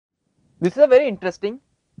This is a very interesting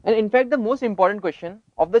and in fact the most important question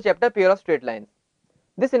of the chapter pair of straight lines.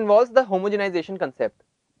 This involves the homogenization concept.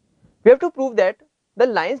 We have to prove that the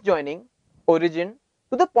lines joining origin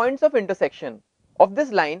to the points of intersection of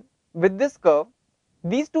this line with this curve,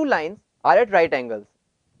 these two lines are at right angles.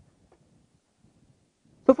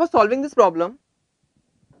 So for solving this problem,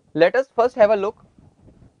 let us first have a look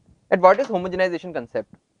at what is homogenization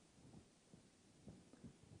concept.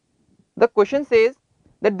 The question says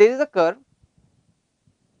that there is a curve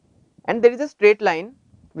and there is a straight line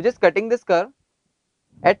which is cutting this curve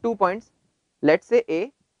at 2 points, let's say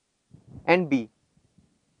A and B.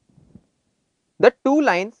 The two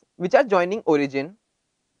lines which are joining origin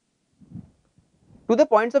to the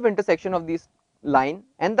points of intersection of this line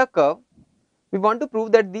and the curve, we want to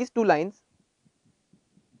prove that these two lines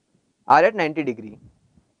are at 90 degree.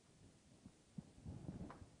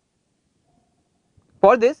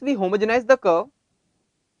 For this, we homogenize the curve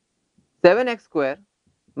 7x square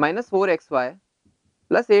minus 4xy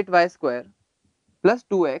plus 8y square plus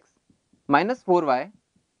 2x minus 4y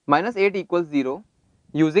minus 8 equals 0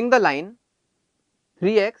 using the line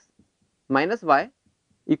 3x minus y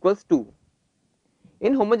equals 2.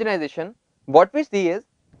 In homogenization, what we see is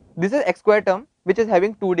this is x square term which is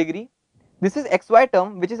having 2 degree, this is xy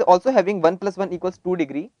term which is also having 1 plus 1 equals 2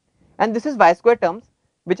 degree, and this is y square terms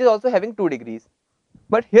which is also having 2 degrees.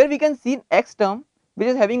 But here we can see x term which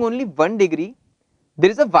is having only 1 degree, there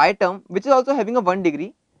is a y term which is also having a 1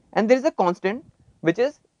 degree, and there is a constant which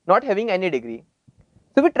is not having any degree.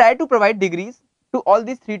 So we try to provide degrees to all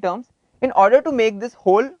these three terms in order to make this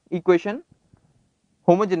whole equation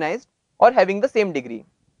homogenized or having the same degree.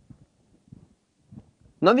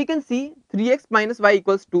 Now we can see 3x minus y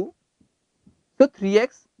equals 2. So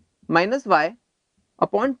 3x minus y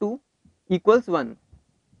upon 2 equals 1.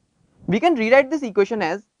 We can rewrite this equation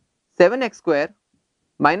as 7x square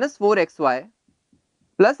minus 4xy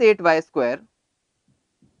plus 8y square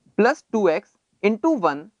plus 2x into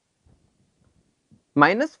 1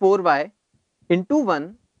 minus 4y into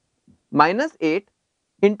 1 minus 8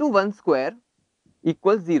 into 1 square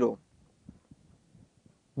equals 0.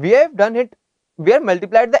 We have done it, we have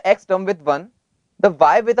multiplied the x term with 1, the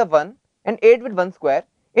y with a 1 and 8 with 1 square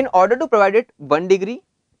in order to provide it 1 degree,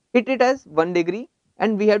 it has 1 degree,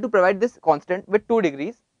 and we have to provide this constant with 2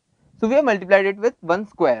 degrees. So we have multiplied it with 1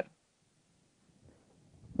 square.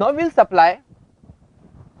 Now we will supply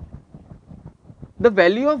the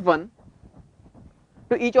value of 1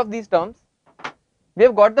 to each of these terms. We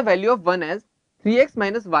have got the value of 1 as 3x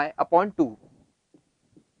minus y upon 2.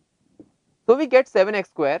 So we get 7x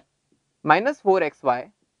square minus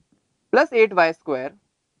 4xy plus 8y square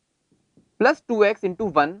plus 2x into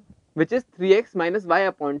 1 which is 3x minus y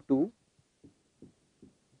upon 2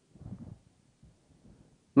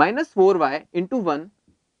 minus 4y into 1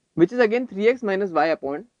 which is again 3x minus y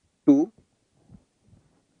upon 2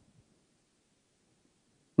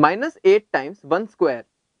 minus 8 times 1 square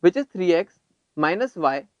which is 3x minus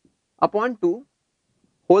y upon 2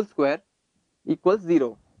 whole square equals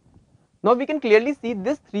 0. Now we can clearly see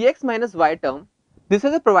this 3x minus y term, this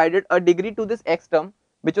has provided a degree to this x term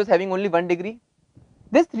which was having only 1 degree.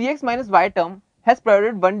 This 3x minus y term has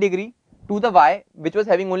provided 1 degree to the y which was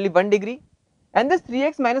having only 1 degree, and this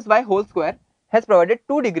 3x minus y whole square has provided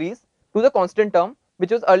 2 degrees to the constant term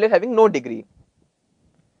which was earlier having no degree.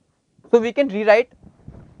 So we can rewrite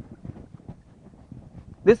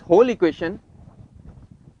this whole equation,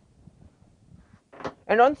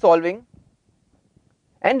 and on solving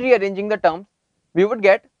and rearranging the terms we would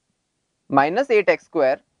get minus 8x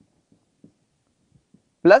square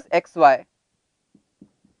plus xy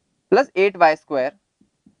plus 8y square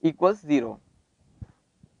equals 0.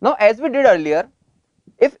 Now as we did earlier,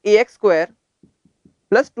 if ax square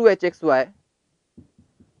plus 2hxy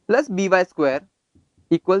plus by square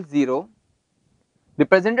equals 0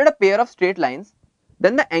 represented a pair of straight lines,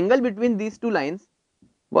 then the angle between these two lines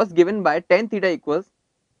was given by tan theta equals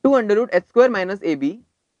 2 under root h square minus ab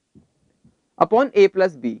upon a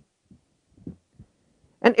plus b.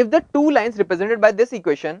 And if the two lines represented by this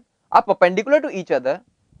equation are perpendicular to each other,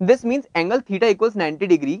 this means angle theta equals 90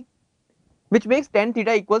 degree, which makes tan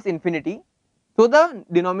theta equals infinity. So the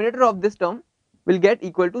denominator of this term will get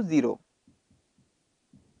equal to 0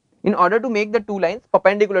 in order to make the two lines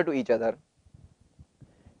perpendicular to each other.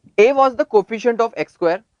 A was the coefficient of x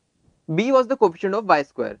square, b was the coefficient of y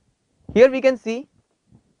square. Here we can see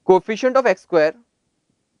coefficient of x square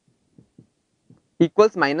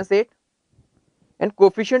equals minus 8 and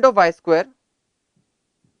coefficient of y square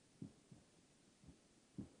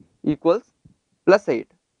equals plus 8.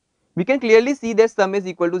 We can clearly see their sum is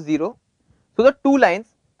equal to 0. So the two lines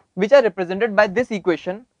which are represented by this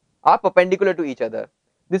equation are perpendicular to each other.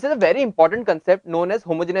 This is a very important concept known as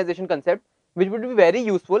homogenization concept, which would be very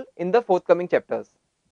useful in the forthcoming chapters.